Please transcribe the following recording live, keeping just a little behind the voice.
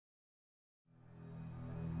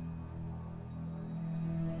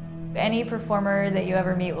Any performer that you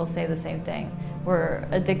ever meet will say the same thing. We're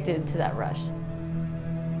addicted to that rush.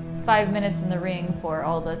 5 minutes in the ring for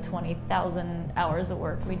all the 20,000 hours of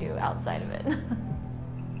work we do outside of it.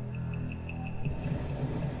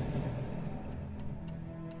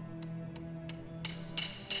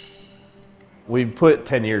 We've put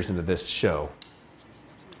 10 years into this show.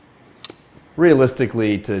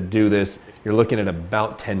 Realistically, to do this, you're looking at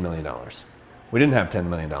about $10 million. We didn't have $10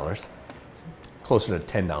 million, closer to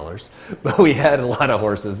 $10, but we had a lot of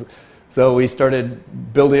horses. So we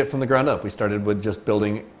started building it from the ground up. We started with just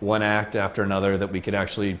building one act after another that we could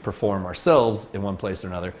actually perform ourselves in one place or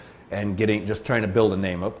another, and just trying to build a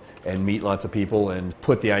name up and meet lots of people and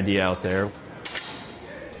put the idea out there.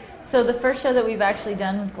 So the first show that we've actually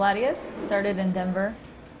done with Gladius started in Denver.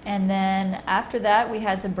 And then after that, we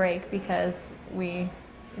had to break because we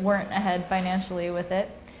weren't ahead financially with it.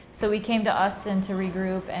 So we came to Austin to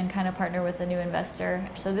regroup and kind of partner with a new investor.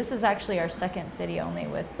 So this is actually our second city only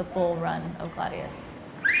with the full run of Gladius.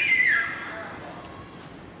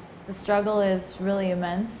 The struggle is really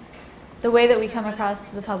immense. The way that we come across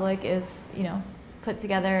to the public is, put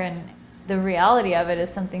together, and the reality of it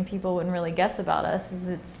is something people wouldn't really guess about us, is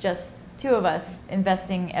it's just two of us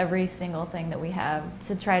investing every single thing that we have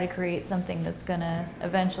to try to create something that's gonna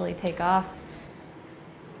eventually take off.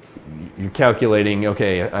 You're calculating,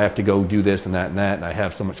 okay, I have to go do this and that and that, and I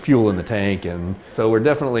have so much fuel in the tank, and so we're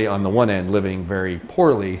definitely on the one end living very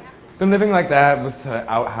poorly. Been living like that with an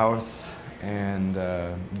outhouse and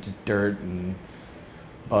just dirt and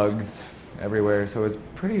bugs everywhere, so it's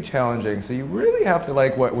pretty challenging. So you really have to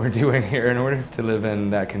like what we're doing here in order to live in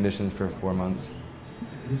that conditions for 4 months.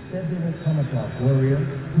 It is said there will come a dark warrior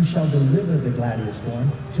who shall deliver the Gladius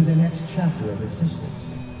form to the next chapter of existence.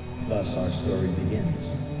 Thus our story begins.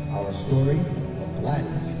 Our story of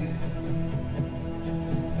Gladius.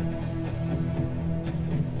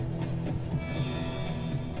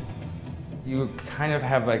 You kind of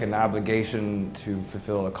have like an obligation to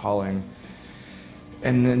fulfill a calling,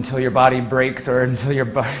 and until your body breaks, or until you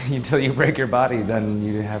break your body, then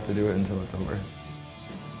you have to do it until it's over.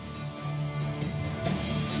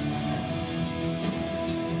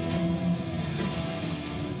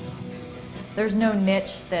 There's no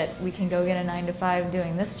niche that we can go get a 9-to-5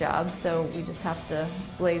 doing this job, so we just have to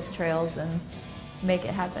blaze trails and make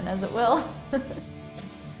it happen as it will.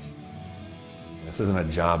 This isn't a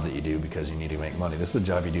job that you do because you need to make money. This is a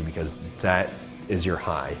job you do because that is your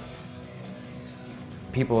high.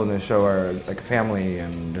 People in the show are like family,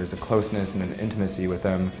 and there's a closeness and an intimacy with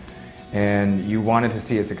them, and you wanted to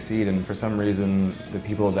see it succeed, and for some reason the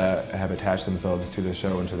people that have attached themselves to the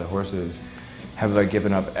show and to the horses have like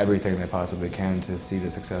given up everything they possibly can to see the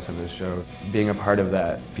success of this show. Being a part of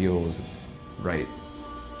that feels right.